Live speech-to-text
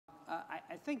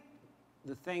I think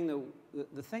the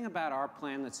thing about our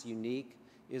plan that's unique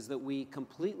is that we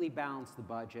completely balance the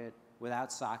budget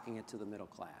without socking it to the middle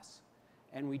class.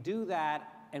 And we do that,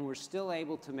 and we're still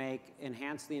able to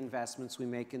enhance the investments we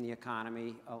make in the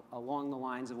economy along the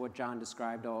lines of what John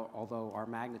described, although our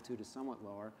magnitude is somewhat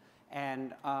lower.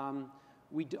 And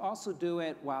we also do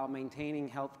it while maintaining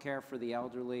health care for the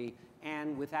elderly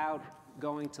and without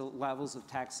going to levels of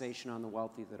taxation on the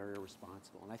wealthy that are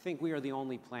irresponsible. And I think we are the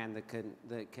only plan that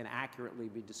can accurately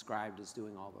be described as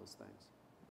doing all those things.